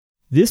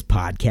This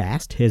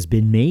podcast has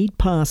been made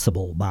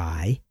possible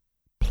by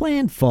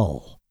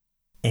Planful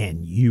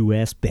and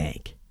U.S.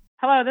 Bank.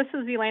 Hello, this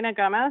is Elena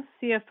Gomez,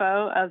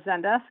 CFO of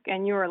Zendesk,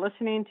 and you are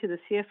listening to the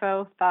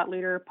CFO Thought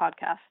Leader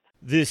podcast.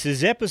 This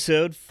is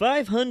episode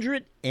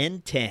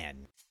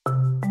 510.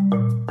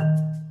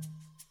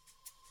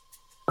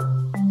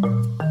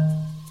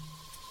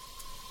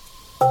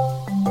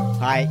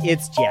 Hi,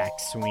 it's Jack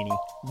Sweeney.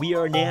 We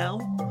are now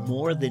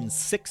more than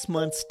 6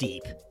 months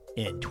deep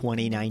in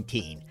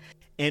 2019,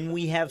 and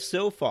we have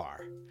so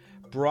far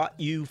brought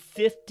you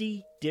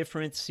 50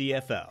 different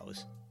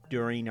CFOs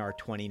during our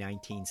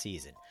 2019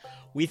 season.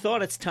 We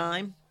thought it's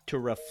time to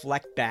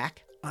reflect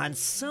back on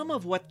some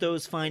of what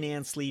those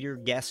finance leader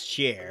guests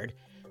shared,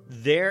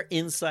 their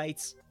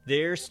insights,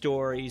 their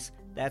stories.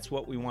 That's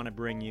what we want to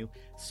bring you.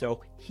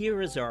 So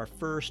here is our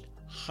first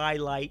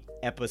highlight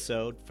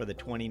episode for the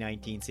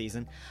 2019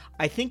 season.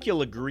 I think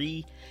you'll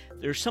agree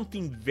there's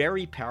something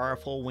very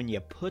powerful when you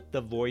put the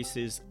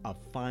voices of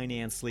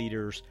finance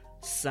leaders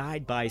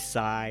side by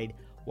side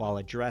while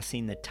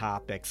addressing the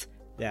topics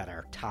that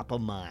are top of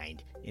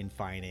mind in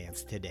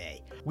finance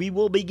today. We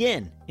will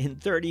begin in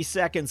 30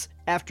 seconds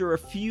after a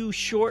few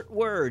short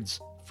words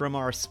from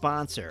our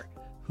sponsor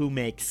who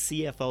makes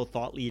CFO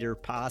Thought Leader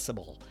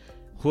possible.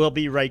 We'll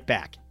be right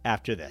back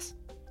after this.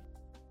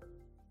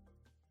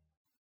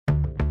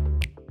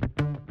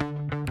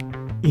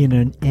 In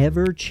an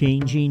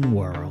ever-changing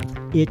world,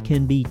 it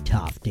can be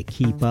tough to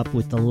keep up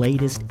with the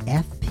latest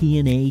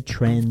FP&A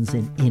trends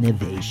and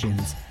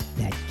innovations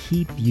that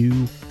keep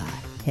you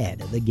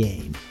ahead of the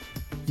game.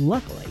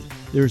 Luckily,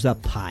 there's a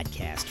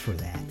podcast for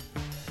that.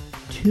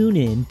 Tune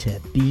in to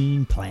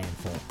Being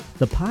Planful,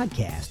 the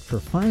podcast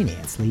for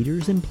finance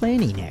leaders and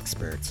planning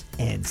experts,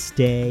 and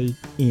stay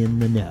in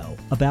the know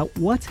about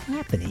what's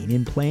happening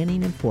in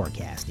planning and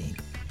forecasting.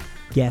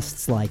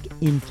 Guests like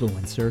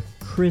influencer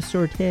Chris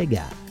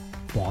Ortega,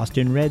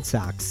 Boston Red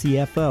Sox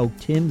CFO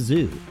Tim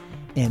Zhu,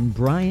 and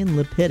Brian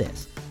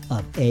Lapidus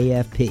of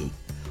AFP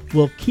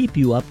will keep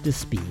you up to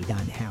speed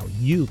on how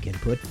you can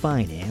put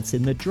finance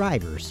in the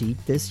driver's seat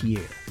this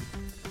year.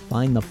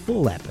 Find the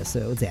full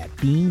episodes at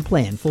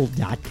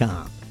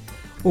beingplanful.com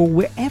or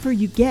wherever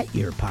you get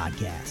your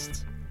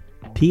podcasts.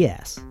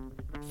 P.S.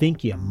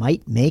 Think you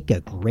might make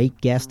a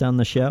great guest on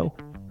the show?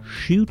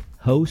 Shoot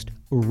host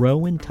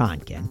Rowan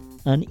Tonkin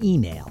an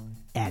email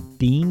at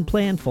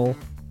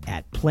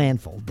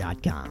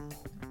beingplanful@planful.com.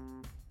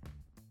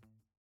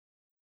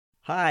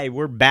 Hi,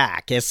 we're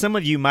back. As some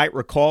of you might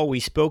recall,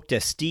 we spoke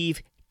to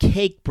Steve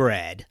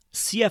Cakebread,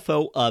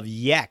 CFO of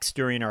Yext,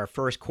 during our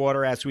first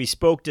quarter. As we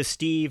spoke to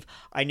Steve,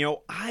 I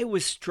know I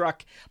was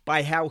struck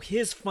by how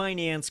his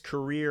finance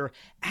career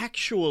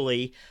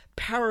actually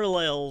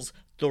parallels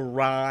the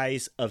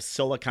rise of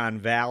Silicon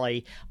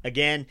Valley.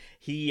 Again,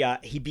 he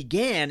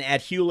began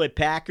at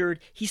Hewlett-Packard.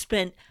 He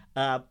spent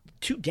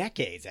 2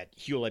 decades at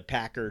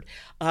Hewlett-Packard,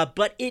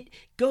 but it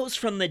goes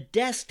from the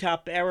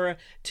desktop era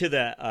to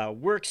the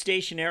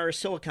workstation era,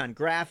 Silicon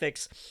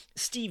Graphics.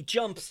 Steve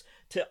jumps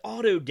to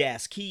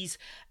Autodesk. He's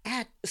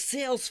at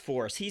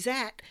Salesforce. He's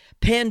at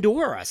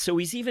Pandora. So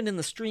he's even in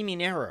the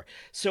streaming era.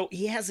 So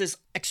he has this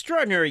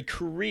extraordinary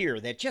career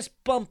that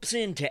just bumps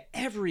into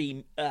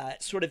every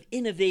sort of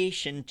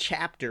innovation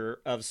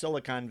chapter of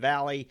Silicon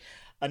Valley.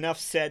 Enough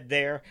said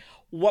there.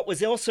 What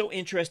was also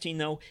interesting,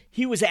 though,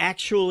 he was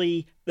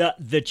actually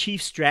the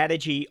chief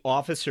strategy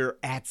officer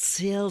at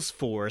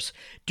Salesforce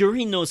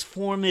during those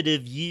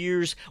formative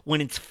years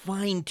when it's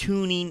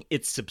fine-tuning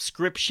its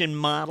subscription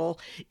model,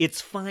 it's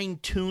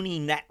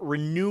fine-tuning that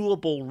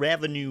renewable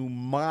revenue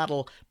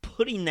model,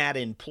 putting that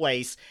in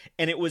place,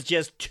 and it was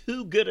just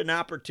too good an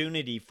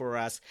opportunity for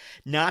us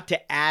not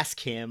to ask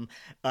him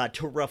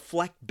to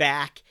reflect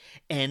back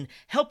and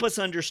help us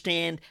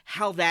understand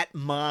how that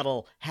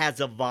model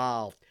has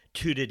evolved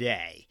to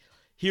today.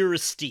 Here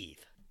is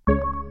Steve. Sure,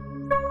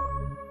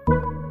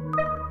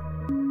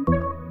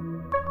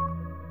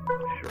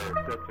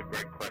 that's a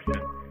great question.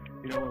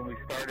 You know, when we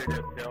started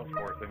at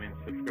Salesforce,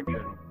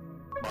 subscription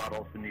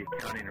models and the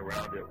accounting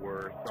around it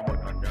were somewhat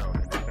unknown.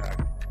 In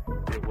fact,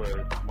 it was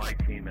my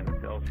team at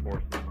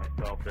Salesforce and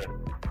myself that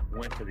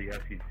went to the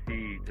SEC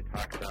to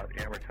talk about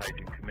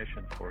amortizing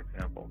commissions, for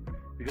example.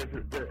 Because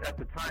at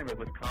the time, it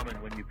was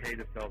common when you paid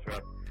a sales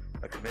rep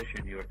a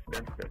commission, you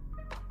expensed it.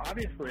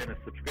 Obviously, in a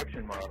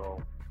subscription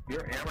model,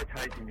 you're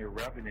amortizing your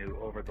revenue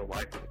over the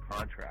life of the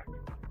contract.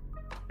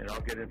 And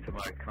I'll get into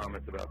my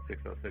comments about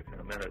 606 in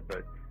a minute,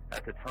 but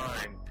at the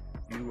time,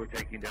 you were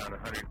taking down a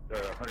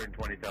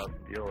 120,000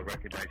 deal of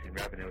recognizing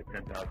revenue at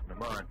 10,000 a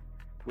month,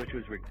 which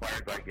was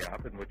required by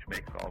GAAP and which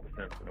makes all the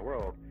sense in the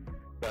world.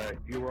 But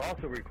you were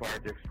also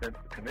required to expense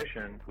the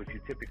commission, which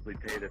you typically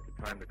paid at the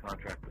time the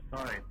contract was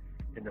signed,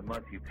 in the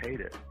month you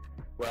paid it.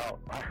 Well,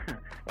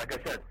 like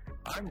I said,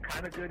 I'm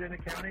kind of good in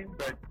accounting,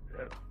 but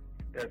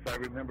as I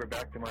remember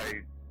back to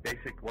my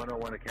basic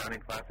 101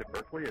 accounting class at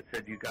Berkeley, it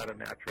said you got to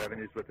match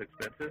revenues with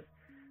expenses.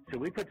 So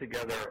we put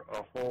together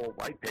a whole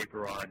white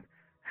paper on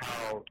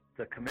how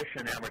the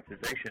commission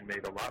amortization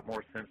made a lot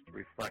more sense to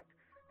reflect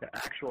the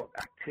actual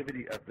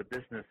activity of the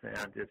business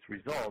and its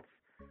results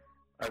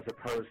as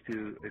opposed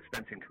to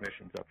expensing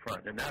commissions up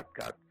front. And that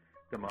got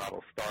the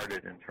model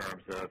started in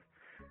terms of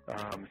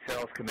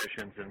sales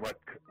commissions and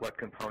what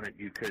component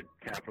you could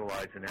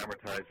capitalize and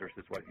amortize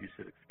versus what you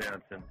should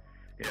expense. And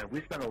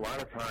we spent a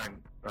lot of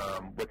time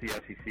with the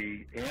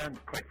SEC,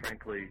 and quite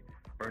frankly,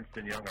 Ernst &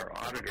 Young, our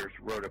auditors,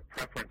 wrote a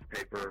preference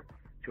paper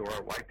to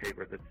our white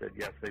paper that said,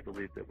 yes, they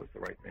believed it was the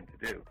right thing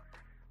to do.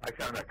 I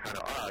found that kind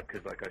of odd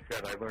because, like I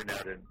said, I learned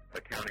that in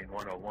Accounting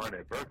 101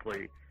 at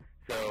Berkeley,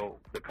 so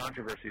the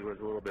controversy was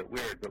a little bit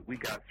weird, but we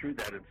got through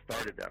that and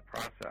started that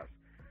process.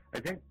 I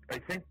think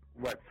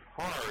what's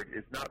hard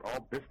is not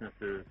all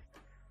businesses,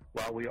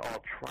 while we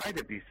all try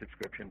to be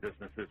subscription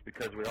businesses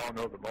because we all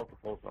know the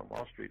multiples on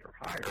Wall Street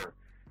are higher,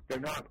 they're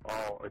not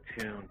all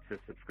attuned to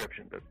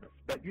subscription business.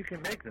 But you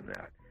can make them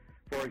that.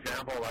 For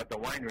example, at the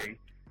winery,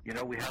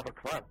 we have a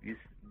club. You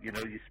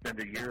spend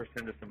a year,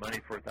 send us some money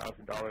for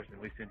 $1,000,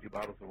 and we send you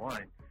bottles of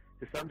wine.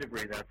 To some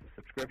degree, that's a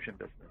subscription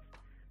business.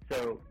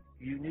 So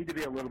you need to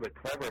be a little bit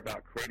clever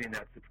about creating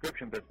that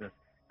subscription business.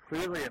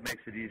 Clearly, it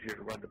makes it easier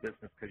to run the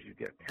business because you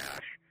get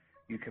cash.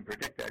 You can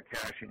predict that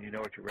cash, and you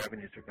know what your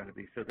revenues are going to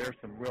be. So there's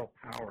some real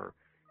power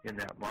in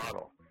that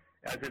model.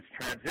 As it's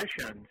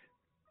transitioned,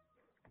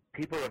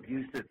 people have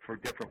used it for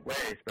different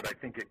ways, but I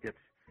think it gets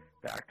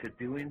back to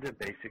doing the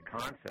basic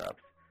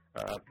concepts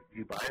of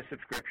you buy a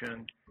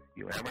subscription,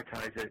 you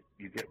amortize it,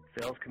 you get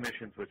sales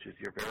commissions, which is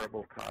your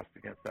variable cost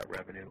against that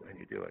revenue, and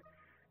you do it.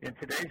 In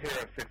today's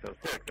era of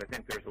 606, I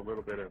think there's a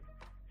little bit of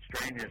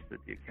strangeness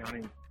that the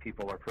accounting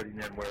people are putting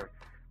in where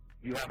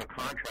you have a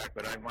contract,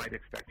 but I might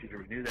expect you to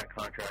renew that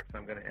contract, so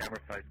I'm going to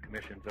amortize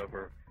commissions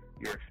over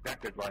your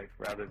expected life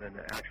rather than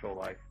the actual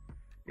life.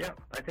 Yeah,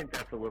 I think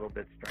that's a little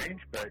bit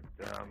strange, but,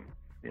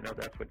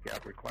 that's what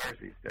GAAP requires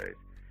these days.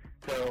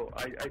 So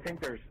I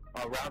think there's,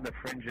 around the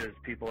fringes,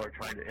 people are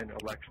trying to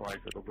intellectualize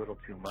it a little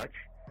too much,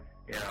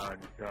 and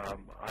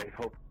I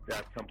hope that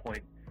at some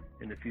point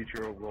in the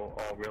future we'll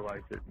all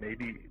realize that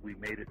maybe we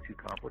made it too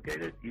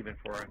complicated, even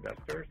for our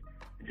investors,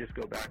 and just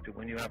go back to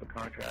when you have a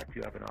contract,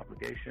 you have an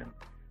obligation.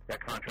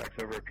 That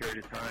contract's over a period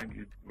of time.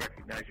 You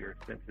recognize your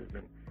expenses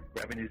and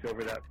revenues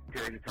over that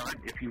period of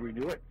time. If you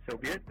renew it, so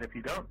be it. And if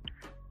you don't,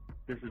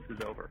 business is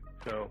over.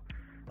 So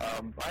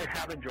I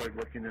have enjoyed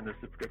working in the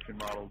subscription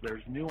model.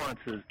 There's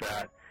nuances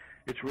that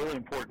it's really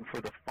important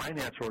for the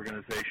finance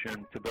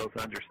organization to both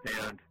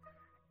understand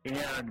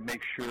and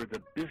make sure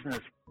the business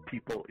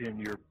people in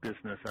your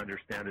business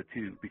understand it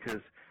too,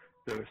 because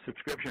the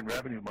subscription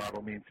revenue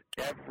model means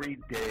every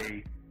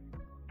day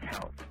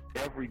counts.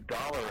 Every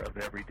dollar of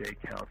every day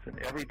counts, and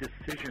every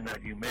decision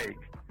that you make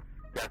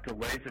that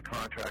delays a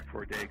contract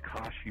for a day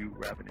costs you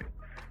revenue.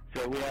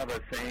 So we have a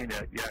saying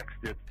at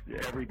Yext,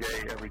 it's every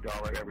day, every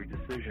dollar, every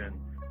decision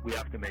we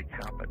have to make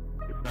happen.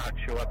 It's not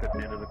show up at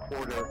the end of the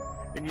quarter.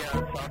 And yeah,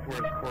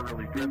 software is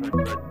quarterly driven,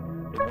 but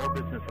in more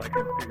business I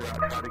can figure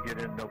out how to get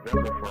in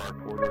November for our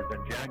quarter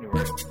than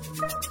January.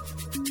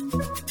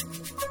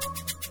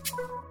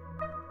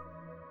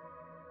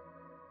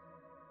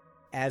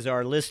 As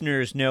our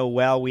listeners know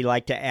well, we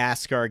like to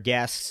ask our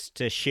guests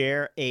to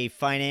share a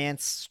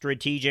finance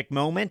strategic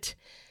moment.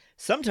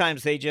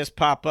 Sometimes they just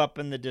pop up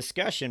in the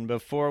discussion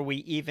before we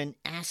even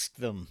ask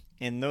them,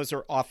 and those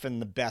are often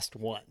the best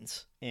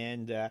ones.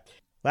 And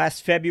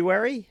last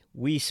February,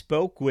 we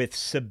spoke with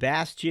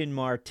Sebastian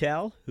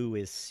Martel, who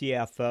is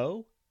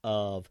CFO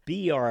of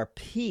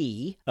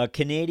BRP, a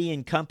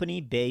Canadian company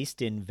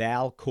based in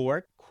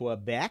Valcourt,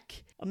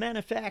 Quebec, a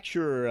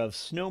manufacturer of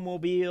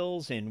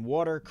snowmobiles and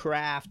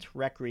watercraft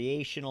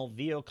recreational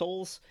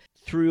vehicles.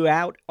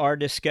 Throughout our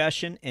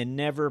discussion, and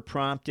never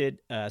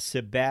prompted,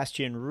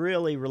 Sebastian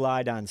really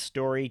relied on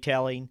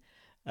storytelling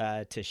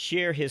to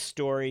share his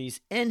stories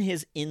and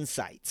his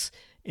insights.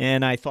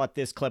 And I thought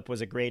this clip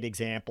was a great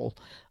example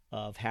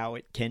of how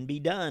it can be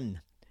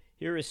done.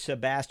 Here is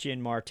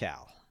Sebastian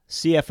Martel,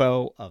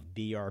 CFO of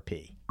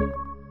BRP.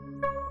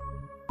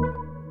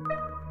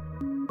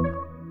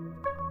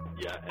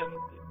 Yeah, and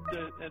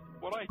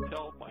what I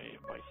tell my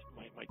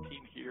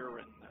team here,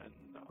 and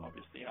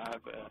obviously I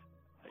have a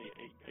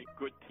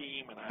good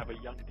team and I have a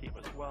young team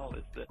as well,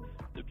 is that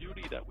the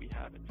beauty that we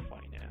have in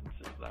finance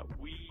is that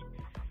we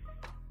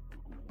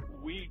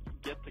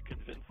get to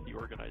convince the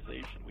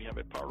organization we have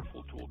a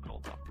powerful tool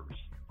called numbers.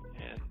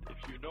 And if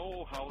you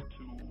know how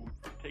to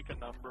take a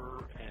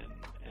number and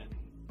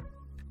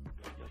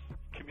I guess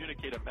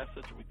communicate a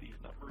message with these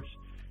numbers,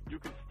 you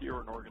can steer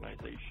an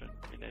organization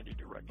in any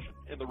direction,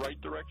 in the right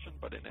direction,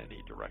 but in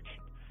any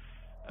direction.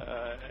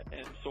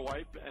 And so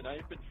I've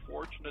been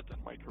fortunate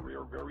in my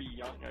career, very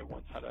young. I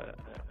once had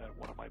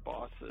one of my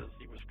bosses,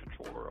 he was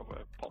controller of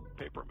a pulp and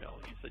paper mill.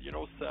 He said,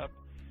 Seb,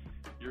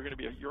 you're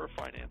a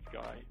finance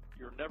guy.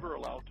 You're never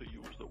allowed to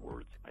use the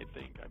words, I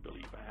think, I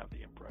believe, I have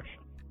the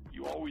impression.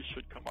 You always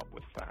should come up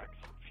with facts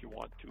if you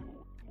want to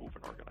move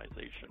an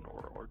organization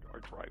or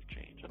drive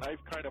change. And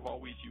I've kind of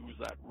always used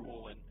that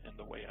rule in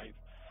the way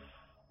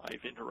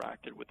I've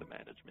interacted with the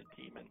management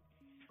team. And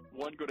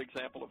one good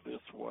example of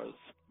this was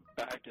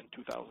back in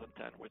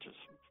 2010, which is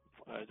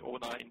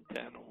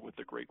 09-10 with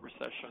the Great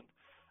Recession.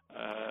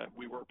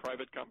 We were a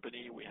private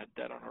company. We had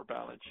debt on our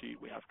balance sheet.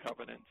 We have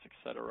covenants,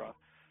 etc.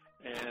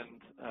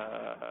 And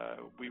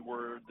we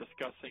were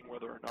discussing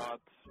whether or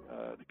not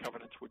the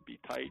covenants would be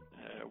tight,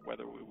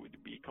 whether we would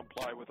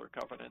comply with our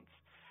covenants.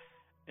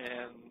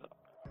 And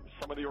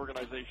some of the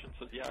organization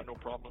says, yeah, no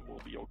problem,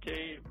 we'll be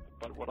okay.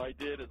 But what I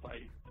did is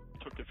I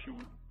took a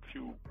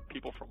few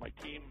people from my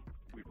team.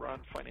 We run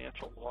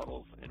financial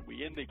models, and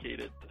we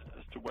indicated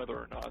as to whether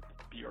or not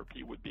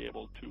BRP would be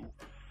able to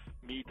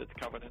meet its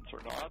covenants or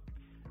not.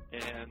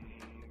 And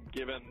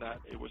given that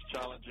it was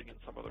challenging in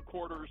some other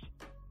quarters,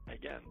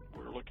 again,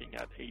 we're looking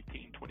at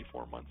 18,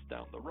 24 months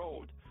down the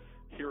road.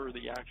 Here are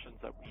the actions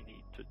that we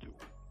need to do.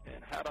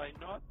 And had I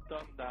not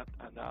done that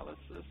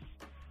analysis,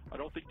 I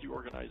don't think the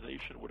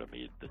organization would have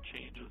made the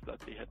changes that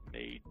they had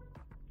made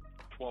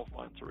 12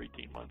 months or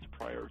 18 months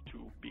prior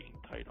to being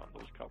tight on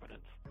those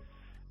covenants.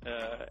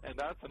 And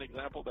that's an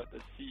example that the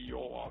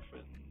CEO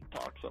often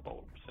talks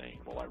about, saying,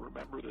 well, I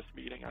remember this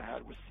meeting I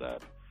had with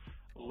Seb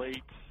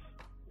late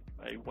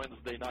a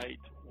Wednesday night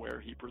where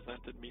he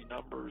presented me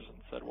numbers and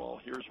said, well,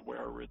 here's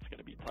where it's going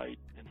to be tight,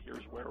 and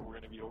here's where we're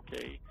going to be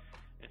okay,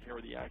 and here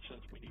are the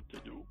actions we need to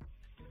do.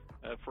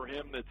 For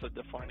him, it's a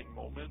defining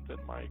moment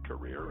in my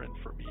career, and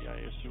for me, I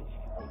assume,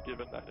 well,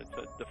 given that it's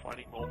a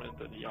defining moment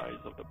in the eyes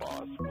of the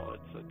boss, well,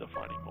 it's a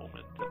defining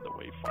moment in the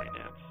way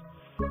finance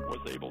was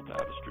able to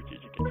have a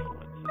strategic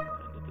influence in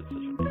the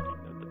decision-making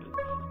that the business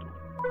is doing.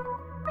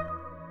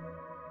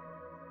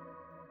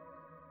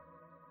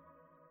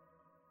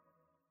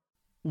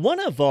 One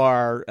of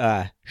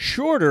our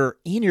shorter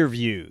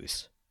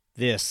interviews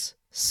this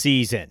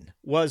season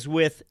was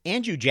with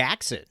Andrew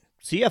Jackson,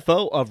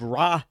 CFO of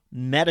Raw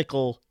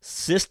Medical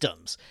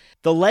Systems.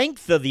 The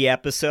length of the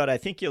episode, I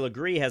think you'll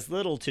agree, has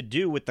little to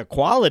do with the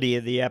quality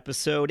of the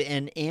episode,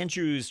 and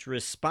Andrew's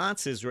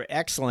responses were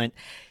excellent.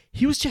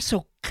 He was just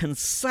so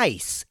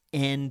concise,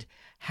 and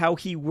how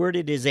he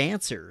worded his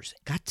answers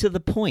got to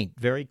the point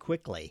very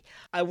quickly.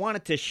 I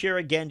wanted to share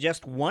again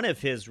just one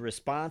of his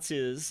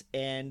responses,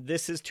 and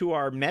this is to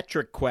our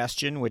metric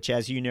question, which,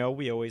 as you know,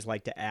 we always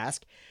like to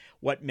ask.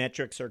 What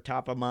metrics are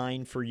top of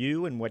mind for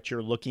you and what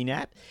you're looking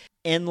at?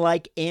 And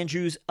like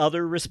Andrew's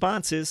other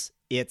responses,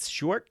 it's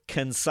short,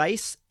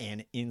 concise,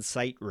 and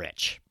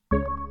insight-rich.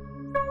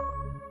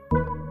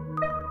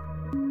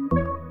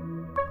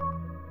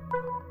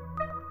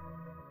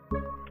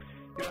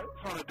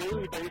 On a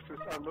daily basis,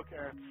 I look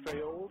at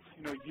sales,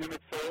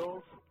 unit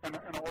sales, and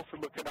I also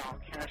look at our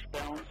cash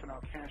balance and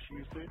our cash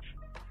usage.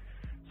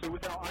 So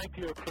with our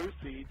IPO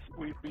proceeds,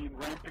 we've been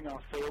ramping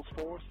our sales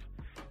force,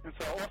 and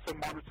so I also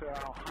monitor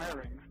our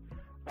hiring.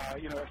 A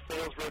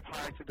sales rep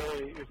hire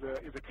today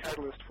is a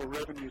catalyst for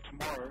revenue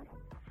tomorrow.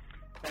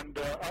 And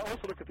I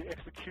also look at the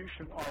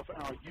execution of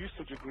our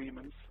usage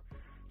agreements.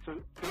 So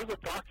those are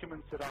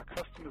documents that our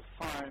customers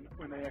sign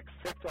when they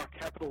accept our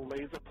capital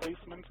laser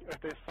placement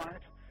at their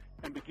site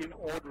and begin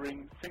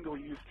ordering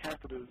single-use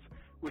catheters,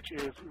 which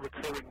is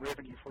recurring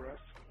revenue for us.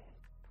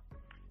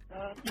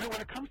 When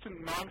it comes to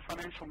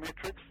non-financial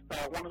metrics,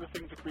 one of the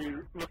things that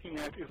we're looking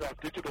at is our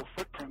digital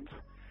footprint.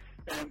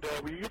 And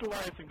we're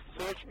utilizing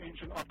search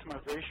engine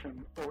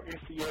optimization, or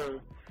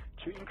SEO,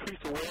 to increase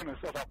awareness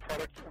of our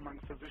products among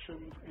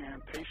physicians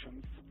and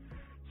patients.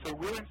 So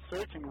we're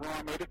inserting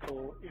Raw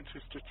Medical into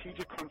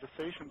strategic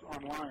conversations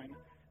online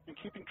and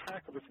keeping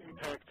track of its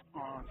impact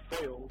on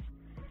sales.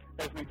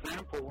 As an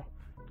example,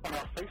 on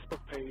our Facebook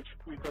page,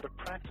 we've got a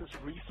practice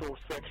resource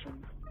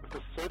section with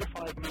a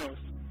certified nurse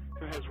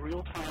who has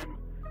real-time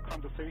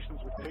conversations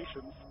with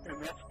patients,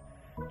 and that's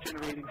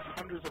generating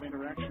hundreds of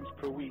interactions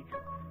per week,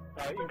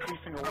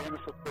 increasing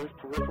awareness of both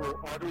peripheral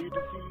artery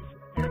disease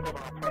and of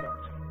our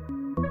product.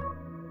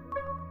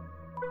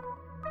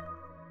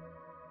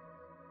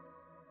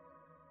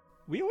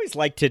 We always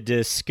like to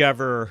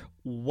discover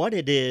what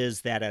it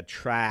is that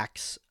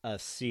attracts a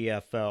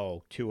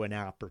CFO to an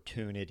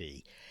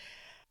opportunity.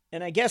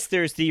 And I guess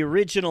there's the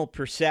original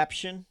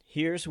perception.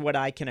 Here's what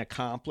I can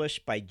accomplish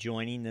by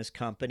joining this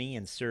company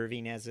and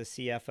serving as a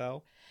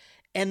CFO.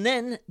 And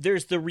then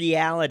there's the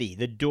reality.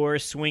 The door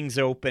swings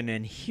open,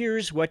 and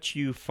here's what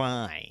you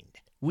find.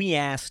 We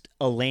asked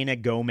Elena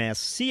Gomez,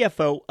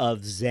 CFO of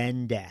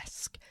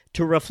Zendesk,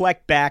 to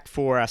reflect back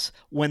for us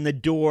when the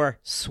door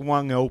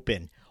swung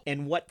open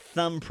and what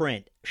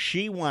thumbprint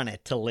she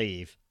wanted to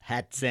leave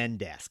at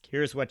Zendesk.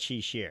 Here's what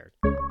she shared.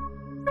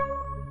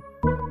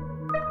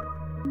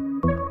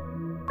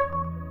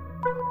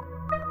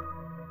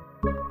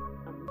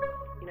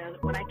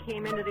 When I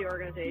came into the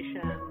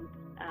organization,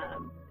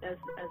 as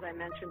I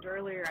mentioned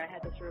earlier, I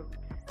had to sort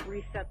of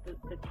reset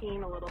the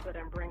team a little bit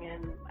and bring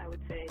in, I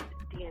would say,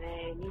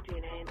 new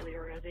DNA into the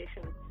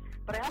organization.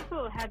 But I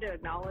also had to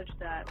acknowledge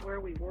that where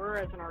we were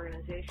as an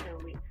organization,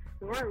 we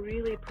weren't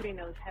really putting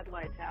those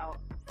headlights out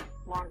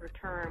longer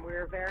term. We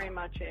were very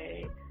much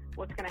a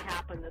what's going to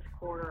happen this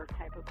quarter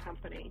type of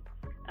company.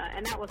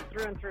 And that was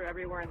through and through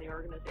everywhere in the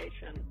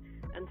organization.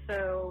 And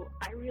so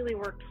I really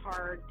worked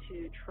hard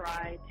to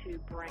try to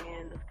bring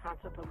in this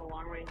concept of a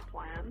long-range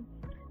plan.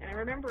 And I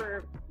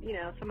remember,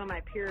 some of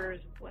my peers,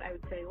 what I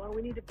would say, well,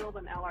 we need to build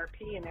an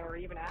LRP, and they were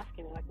even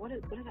asking me, like, what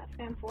does that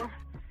stand for?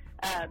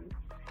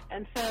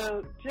 And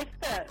so just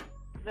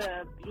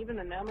even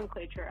the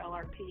nomenclature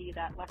LRP,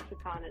 that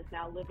lexicon is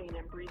now living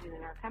and breathing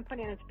in our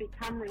company, and it's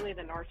become really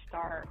the North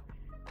Star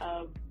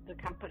of the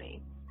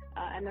company.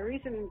 And the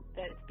reason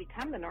that it's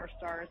become the North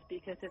Star is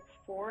because it's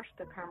forced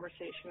a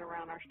conversation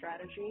around our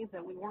strategy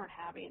that we weren't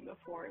having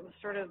before. It was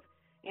sort of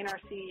in our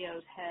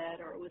CEO's head,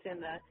 or it was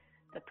in the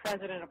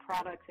president of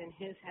products in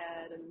his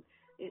head, and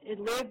it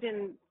lived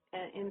in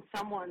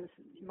someone's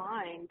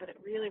mind, but it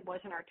really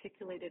wasn't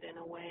articulated in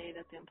a way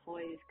that the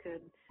employees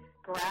could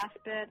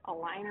grasp it,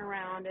 align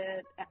around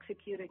it,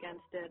 execute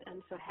against it.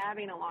 And so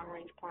having a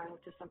long-range plan,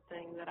 which is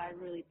something that I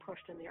really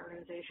pushed in the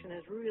organization,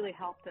 has really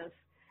helped us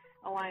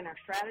align our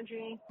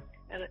strategy.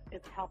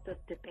 It's helped us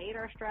debate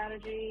our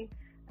strategy,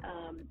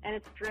 and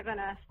it's driven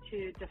us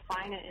to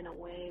define it in a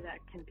way that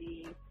can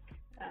be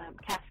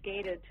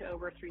cascaded to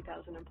over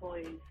 3,000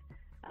 employees.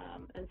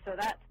 And so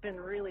that's been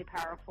really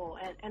powerful.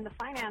 And the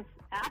finance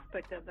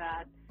aspect of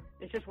that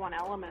is just one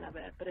element of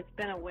it, but it's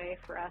been a way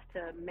for us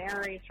to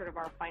marry sort of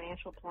our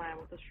financial plan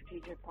with the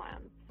strategic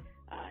plan.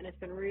 And it's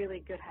been really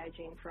good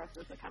hygiene for us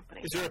as a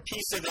company. Is there a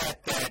piece of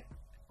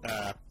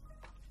that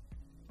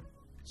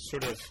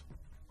sort of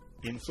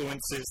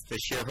influences the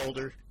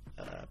shareholder,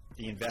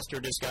 the investor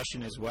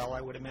discussion as well,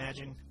 I would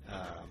imagine?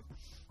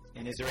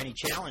 And is there any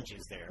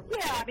challenges there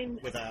with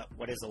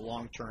what is a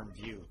long-term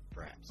view,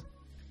 perhaps?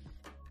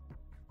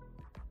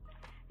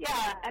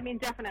 Yeah,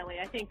 definitely.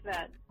 I think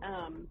that,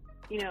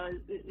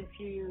 if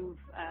you've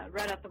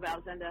read up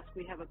about Zendesk,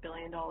 we have $1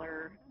 billion,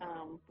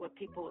 what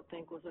people would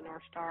think was a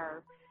North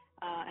Star.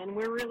 And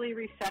we're really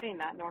resetting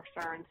that North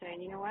Star and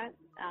saying, you know what,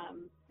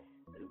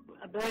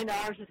 $1 billion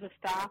is a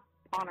stop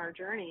on our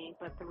journey,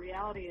 but the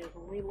reality is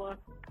when we look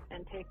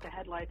and take the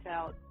headlights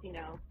out,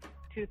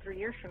 2-3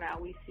 years from now,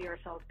 we see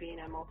ourselves being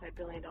a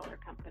multi-billion-dollar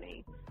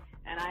company.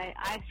 And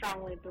I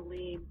strongly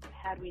believe,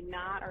 had we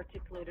not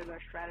articulated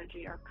our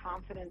strategy, our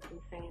confidence in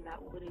saying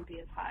that wouldn't be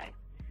as high.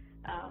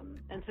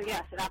 And so,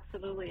 yes, it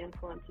absolutely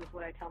influences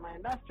what I tell my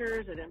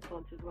investors. It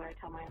influences what I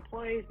tell my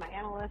employees, my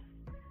analysts.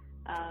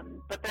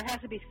 But there has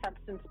to be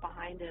substance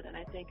behind it. And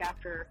I think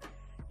after,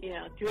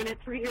 doing it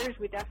 3 years,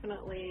 we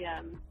definitely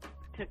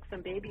took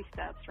some baby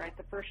steps, right?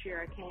 The first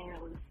year I came,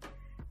 it was,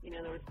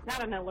 there was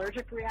not an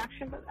allergic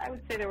reaction, but I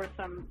would say there was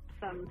some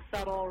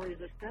subtle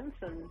resistance.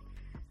 And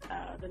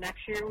the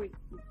next year we,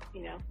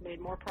 made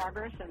more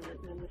progress. And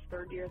in this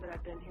third year that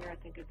I've been here, I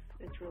think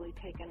it's really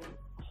taken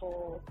a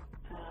whole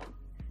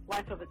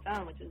life of its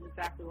own, which is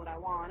exactly what I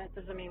want. It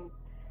doesn't mean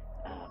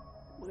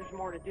there's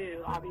more to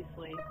do,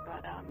 obviously,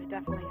 but it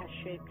definitely has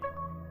shaped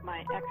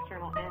my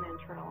external and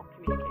internal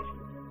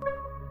communications.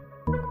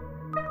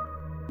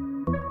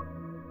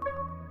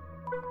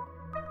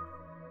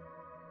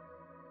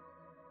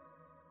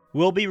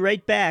 We'll be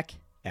right back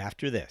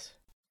after this.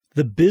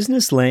 The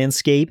business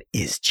landscape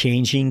is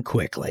changing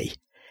quickly.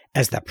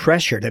 As the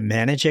pressure to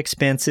manage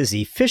expenses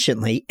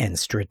efficiently and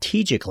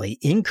strategically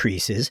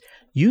increases,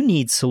 you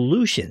need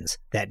solutions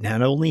that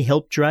not only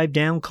help drive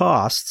down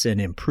costs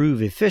and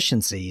improve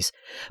efficiencies,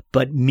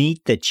 but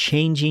meet the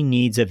changing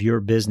needs of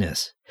your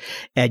business.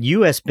 At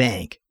U.S.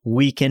 Bank,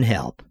 we can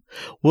help.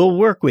 We'll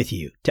work with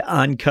you to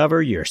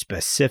uncover your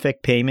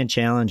specific payment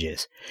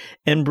challenges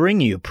and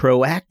bring you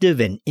proactive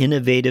and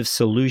innovative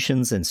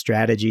solutions and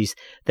strategies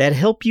that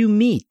help you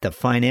meet the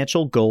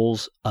financial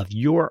goals of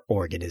your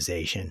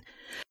organization.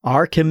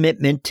 Our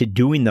commitment to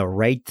doing the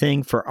right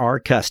thing for our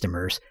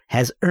customers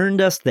has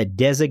earned us the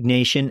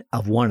designation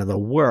of one of the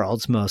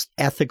world's most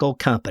ethical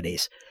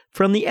companies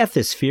from the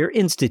Ethisphere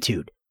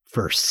Institute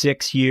for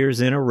 6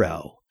 years in a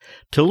row.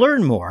 To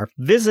learn more,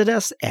 visit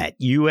us at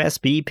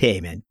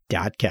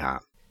usbpayment.com.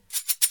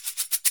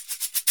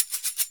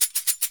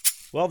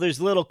 Well,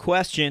 there's little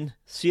question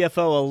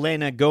CFO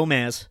Elena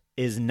Gomez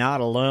is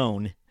not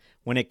alone.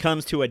 When it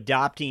comes to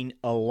adopting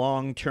a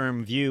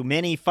long-term view,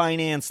 many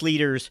finance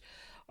leaders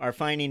are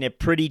finding it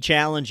pretty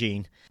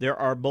challenging. There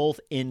are both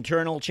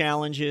internal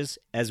challenges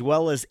as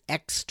well as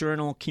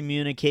external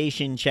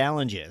communication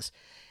challenges.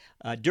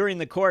 During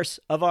the course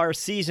of our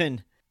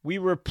season, we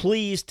were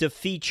pleased to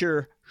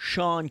feature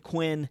Sean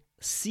Quinn,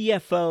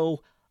 CFO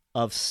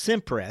of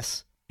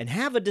Cimpress, and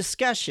have a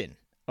discussion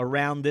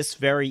around this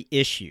very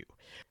issue.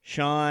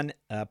 Sean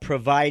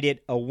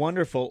provided a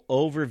wonderful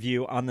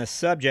overview on the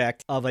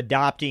subject of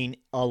adopting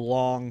a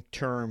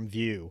long-term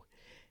view.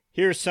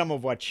 Here's some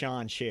of what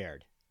Sean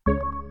shared. I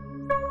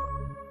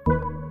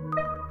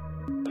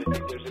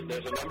think there's a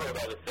number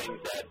of other things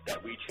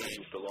that we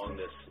changed along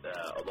this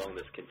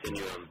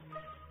continuum,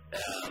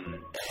 and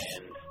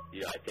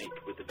I think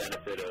with the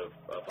benefit of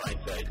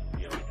hindsight,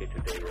 we think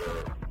that they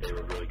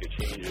were really good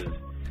changes,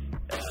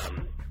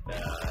 and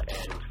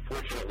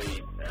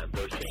fortunately,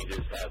 those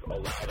changes have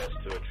allowed us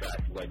to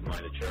attract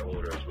like-minded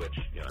shareholders, which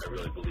I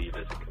really believe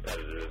is a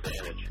competitive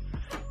advantage.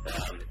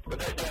 But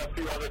there's a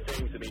few other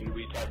things.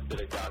 We talked a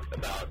bit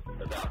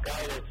about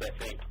guidance. I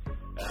think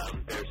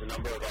There's a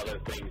number of other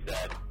things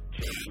that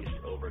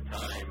changed over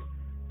time.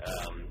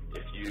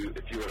 If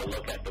you were to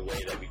look at the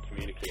way that we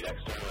communicate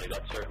externally,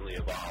 that's certainly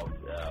evolved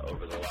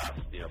over the last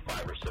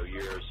 5 or so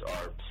years.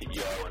 Our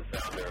CEO and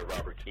founder,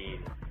 Robert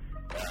Keane,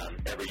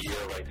 every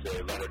year writes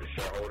a letter to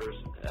shareholders.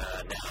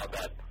 Now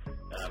that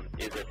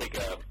is, I think,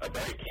 a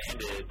very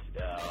candid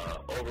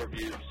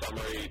overview,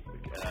 summary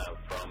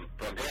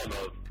from him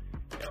of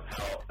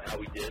how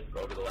we did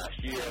over the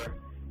last year.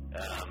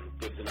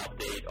 Gives an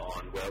update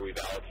on where we've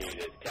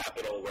allocated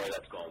capital, where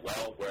that's gone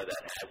well, where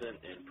that hasn't,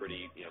 in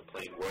pretty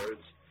plain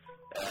words.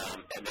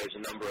 And there's a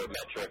number of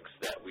metrics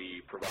that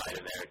we provide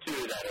in there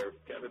too that are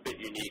kind of a bit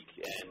unique,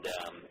 and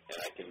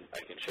I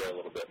can share a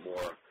little bit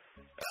more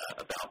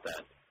about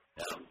that.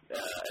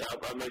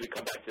 And I'll maybe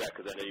come back to that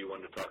because I know you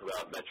wanted to talk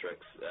about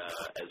metrics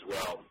as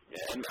well.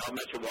 And I'll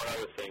mention one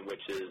other thing,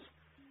 which is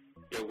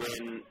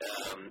when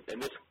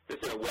and this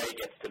in a way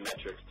gets to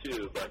metrics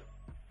too, but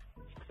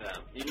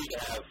you need to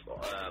have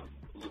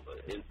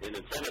an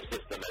incentive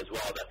system as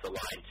well that's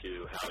aligned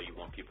to how you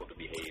want people to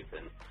behave.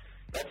 And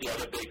that's the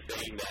other big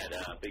thing,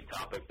 that big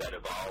topic that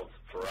evolved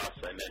for us.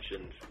 I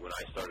mentioned when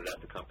I started at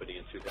the company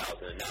in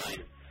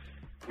 2009,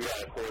 we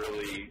had a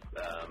quarterly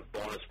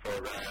bonus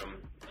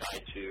program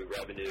tied to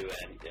revenue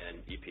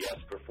and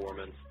EPS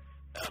performance.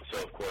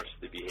 So of course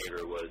the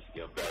behavior was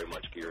very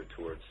much geared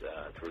towards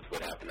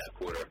what happened that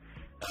quarter.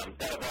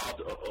 That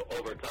evolved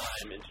over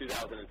time. In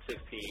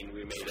 2016,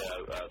 we made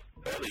a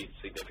fairly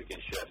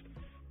significant shift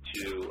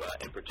to,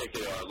 in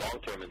particular, our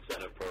long-term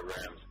incentive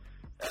programs,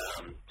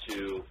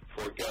 to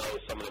forego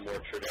some of the more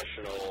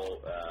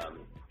traditional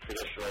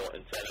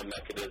incentive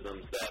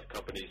mechanisms that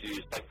companies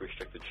use, like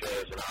restricted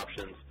shares and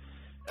options.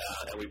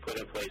 And we put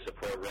in place a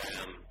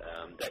program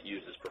that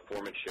uses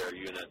performance share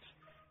units.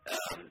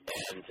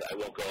 And I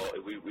won't go.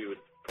 We would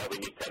probably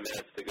need 10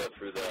 minutes to go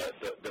through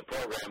the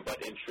program,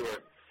 but in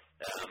short,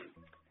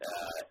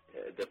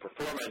 the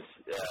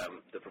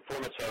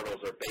performance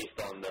hurdles are based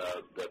on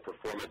the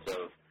performance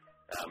of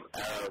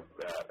our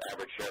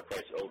average share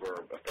price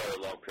over a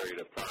fairly long period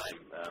of time.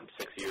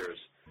 6 years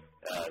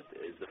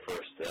is the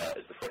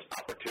first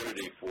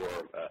opportunity for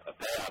a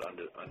payout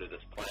under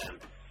this plan,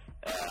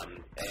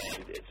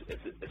 and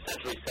it's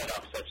essentially set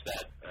up such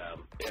that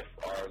if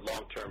our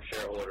long-term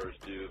shareholders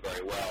do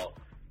very well,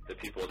 the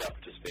people that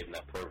participate in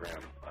that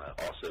program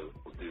also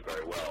will do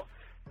very well.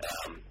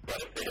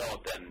 But if they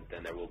don't,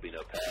 then there will be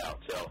no payout.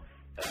 So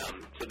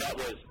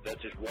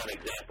that's just one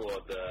example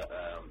of the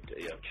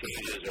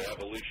changes or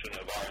evolution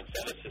of our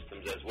incentive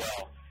systems as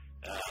well.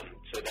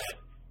 So that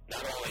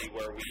not only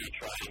were we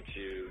trying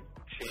to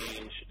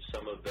change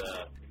some of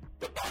the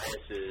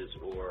biases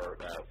or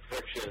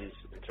frictions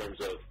in terms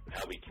of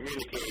how we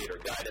communicate or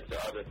guidance or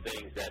other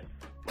things that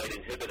might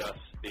inhibit us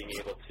being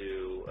able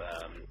to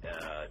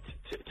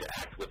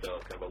act with a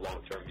kind of a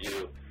long-term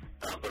view,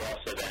 but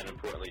also then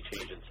importantly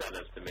change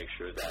incentives to make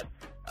sure that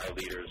our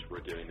leaders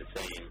were doing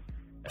the same.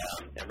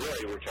 And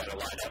really we're trying to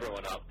line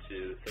everyone up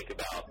to think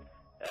about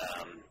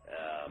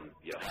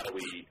how do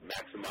we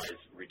maximize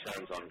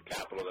returns on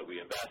capital that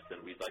we invest,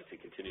 and we'd like to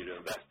continue to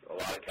invest a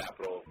lot of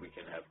capital if we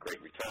can have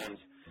great returns,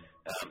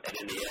 and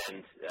in the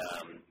end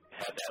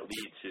have that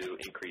lead to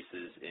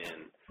increases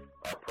in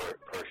our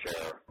per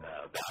share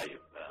value,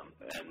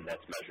 and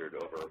that's measured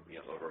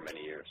over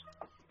many years.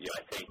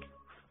 I think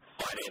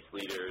finance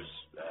leaders,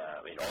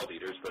 all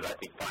leaders, but I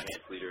think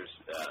finance leaders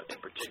in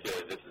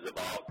particular, this has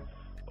evolved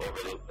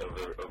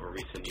over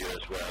recent years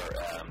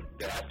where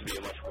there has to be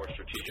a much more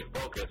strategic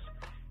focus,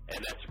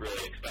 and that's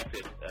really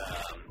expected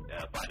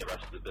by the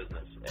rest of the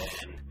business.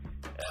 And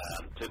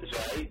so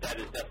I think that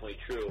is definitely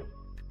true.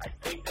 I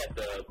think that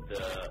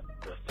the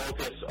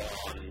focus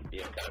on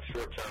kind of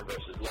short term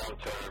versus long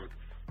term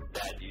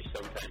that you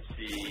sometimes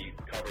see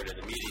covered in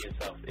the media and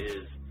stuff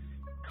is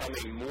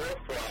coming more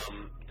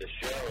from the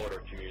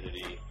shareholder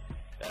community,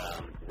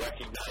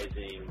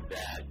 recognizing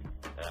that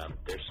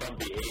there's some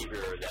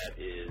behavior that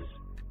is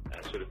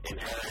sort of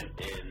inherent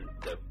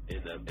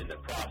in the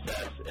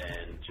process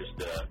and just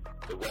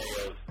the way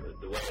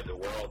of the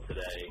world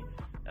today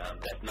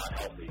that's not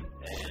healthy,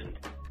 and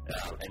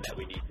that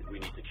we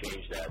need to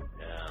change that.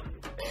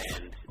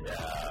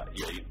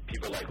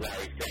 People like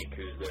Larry Fink,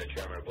 who's the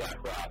chairman of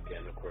BlackRock,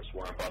 and of course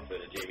Warren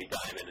Buffett and Jamie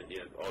Dimon, and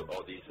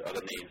all these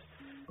other names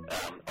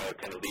are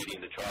kind of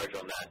leading the charge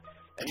on that.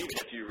 And even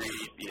if you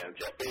read,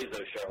 Jeff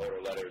Bezos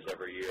shareholder letters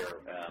every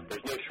year,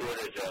 there's no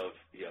shortage of,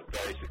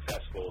 very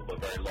successful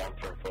but very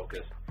long-term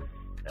focused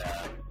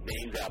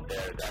names out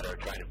there that are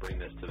trying to bring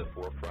this to the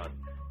forefront.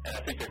 And I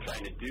think they're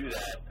trying to do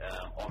that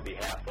on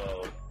behalf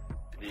of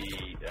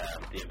the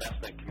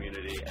investment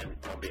community and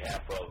on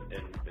behalf of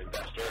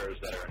investors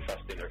that are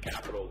entrusting their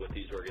capital with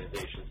these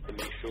organizations to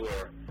make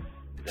sure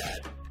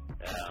that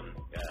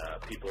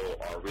people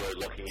are really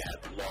looking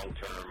at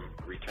long-term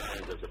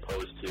returns as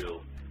opposed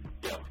to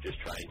just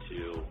trying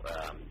to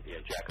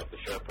jack up the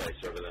share price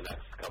over the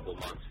next couple of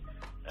months,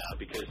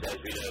 because as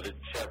we know, the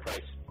share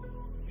price,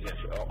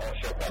 all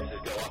share prices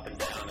go up and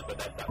down, but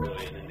that's not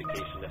really an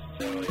indication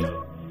necessarily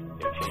of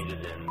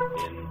changes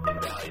in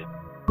value.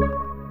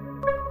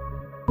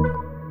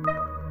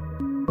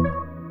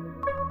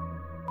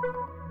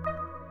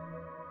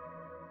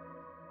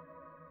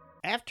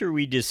 After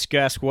we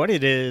discuss what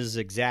it is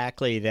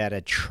exactly that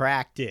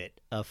attracted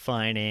a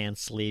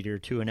finance leader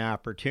to an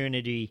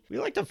opportunity, we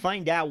like to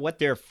find out what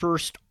their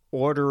first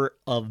order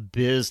of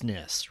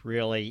business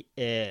really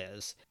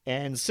is.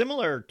 And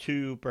similar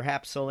to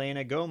perhaps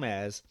Selena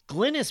Gomez,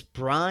 Glynis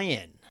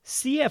Bryan,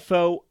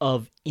 CFO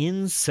of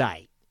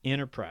Insight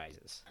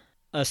Enterprises,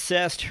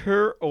 assessed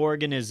her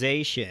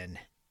organization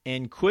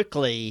and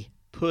quickly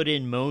put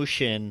in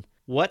motion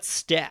what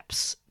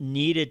steps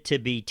needed to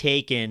be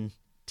taken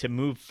to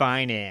move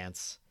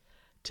finance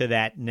to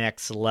that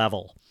next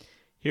level.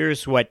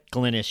 Here's what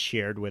Glynis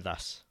shared with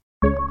us.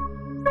 When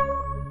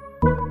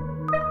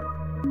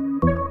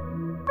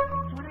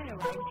I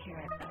arrived here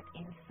at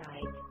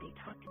Insight, they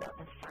talked about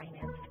the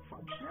finance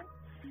function,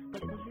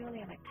 but it was really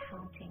an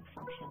accounting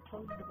function.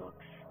 Close the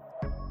books,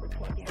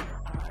 report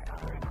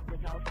our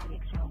results to the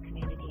external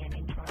community and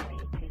internally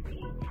to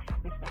the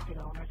respected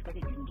owners, but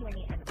it didn't do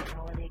any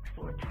analytics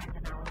or trend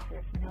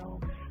analysis,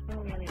 no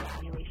real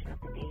evaluation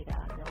of the data,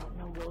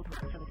 no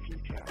roadmap for the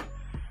future.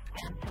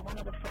 And so one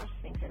of the first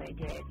things that I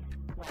did,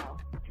 well,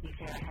 to be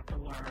fair, I had to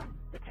learn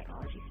the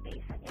technology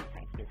space and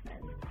Insight's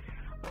business.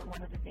 But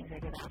one of the things I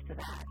did after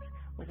that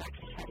was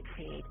actually try to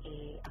create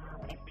a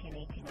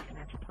FP&A team, a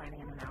financial planning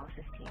and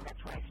analysis team.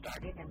 That's where I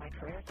started in my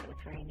career, so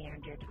it's very near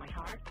and dear to my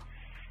heart.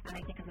 And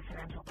I think of the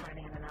financial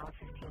planning and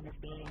analysis team as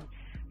being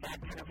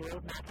that kind of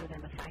roadmap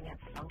within the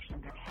finance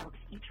function that helps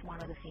each one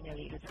of the senior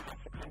leaders across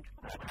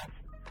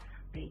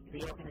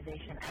the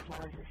organization, as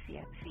well as the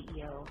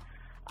CEO,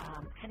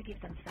 kind of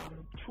give them some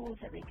tools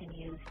that they can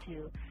use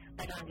to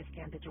better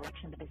understand the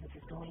direction the business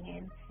is going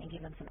in and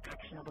give them some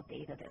actionable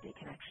data that they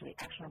can actually,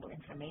 actionable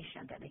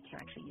information that they can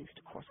actually use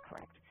to course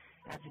correct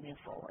as we move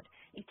forward.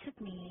 It took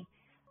me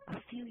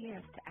a few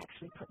years to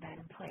actually put that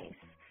in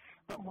place.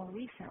 But more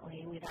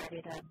recently, we've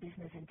added a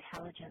business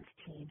intelligence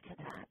team to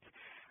that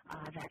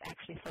that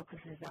actually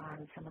focuses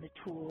on some of the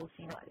tools.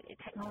 You know,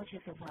 technology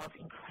has evolved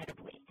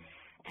incredibly,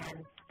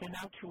 and there are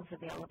now tools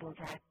available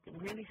that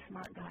really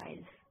smart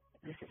guys,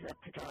 this is a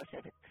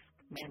pejorative,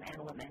 it's men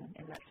and women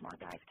in that smart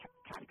guys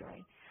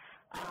category,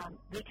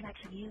 they can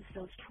actually use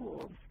those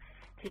tools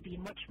to be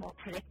much more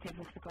predictive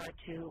with regard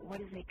to what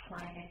is a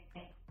client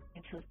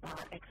who has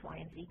bought X, Y,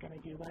 and Z going to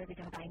do? What are they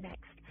going to buy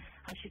next?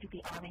 How should we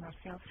be arming our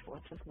sales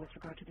force with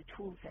regard to the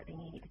tools that they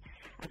need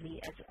as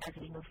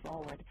we move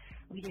forward?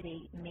 We did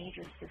a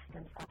major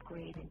systems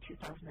upgrade in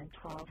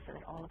 2012 so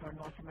that all of our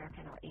North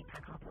American or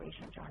APAC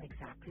operations are on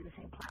exactly the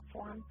same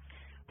platform.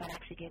 That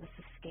actually gave us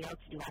the scale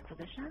to do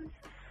acquisitions.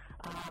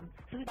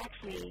 So we've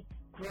actually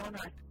grown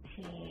our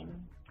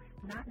team,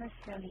 not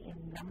necessarily in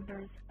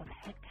numbers of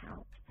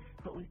headcount,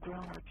 but we've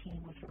grown our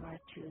team with regard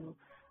to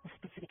a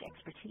specific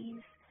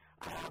expertise.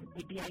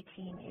 The BI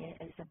team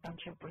is a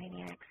bunch of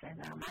brainiacs and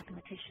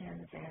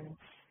mathematicians and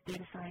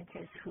data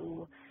scientists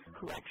who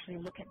actually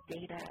look at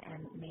data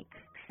and make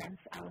sense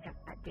out of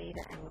that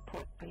data and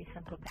report very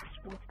simple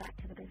dashboards back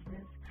to the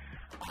business.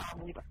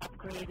 We've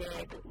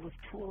upgraded with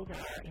tools that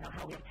are,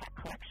 how we attack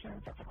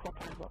collections. That's a core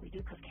part of what we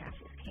do because cash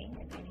is king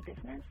in any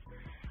business.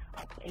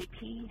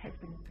 AP has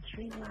been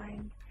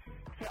streamlined.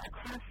 So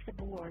across the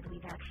board,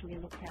 we've actually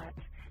looked at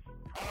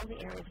all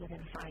the areas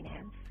within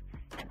finance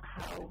and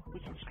how we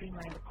can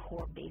streamline the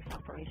core base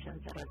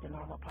operations that are the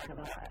normal part of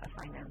a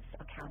finance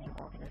accounting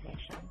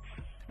organization,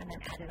 and then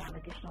added on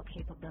additional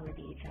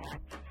capabilities that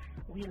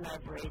we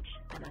leverage,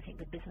 and I think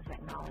the business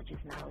acknowledges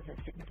now is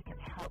a significant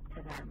help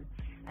to them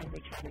as they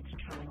try to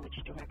determine which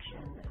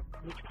direction,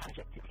 which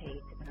project to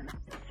take, and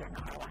certain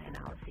ROI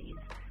analyses,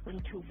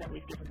 little tools that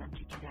we've given them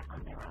to do that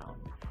on their own.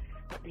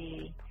 But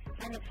the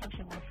finance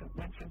function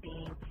went from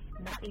being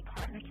not a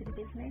partner to the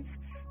business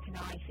to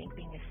now, I think,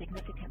 being a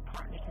significant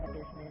partner to the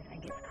business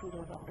and gets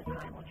kudos all the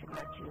time with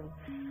regard to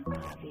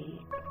the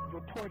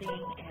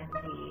reporting and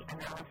the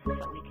analysis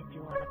that we can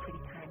do on a pretty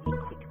timely,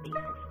 quick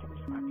basis to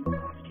respond to the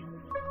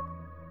questions.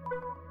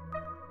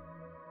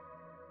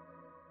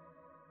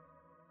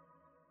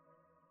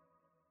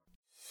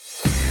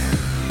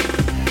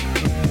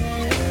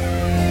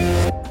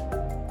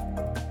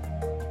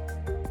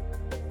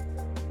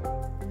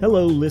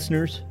 Hello,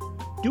 listeners.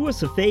 Do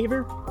us a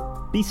favor.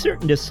 Be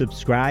certain to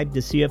subscribe to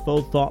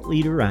CFO Thought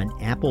Leader on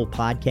Apple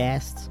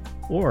Podcasts,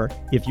 or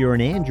if you're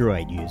an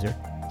Android user,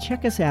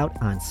 check us out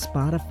on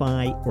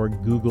Spotify or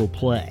Google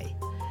Play.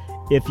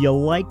 If you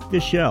like the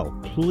show,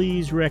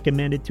 please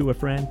recommend it to a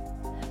friend.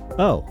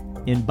 Oh,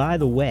 and by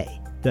the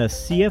way, the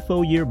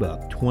CFO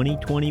Yearbook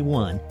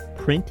 2021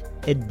 print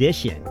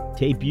edition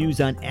debuts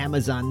on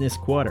Amazon this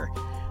quarter,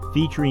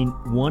 featuring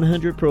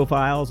 100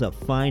 profiles of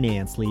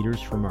finance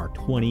leaders from our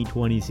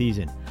 2020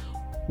 season.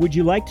 Would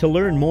you like to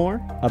learn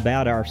more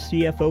about our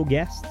CFO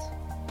guests?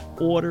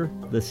 Order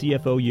the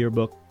CFO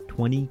Yearbook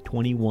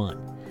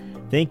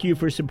 2021. Thank you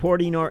for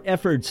supporting our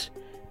efforts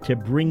to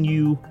bring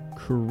you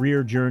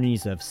career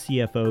journeys of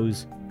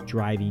CFOs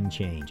driving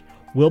change.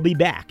 We'll be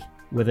back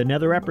with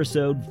another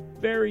episode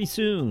very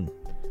soon.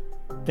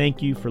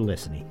 Thank you for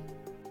listening.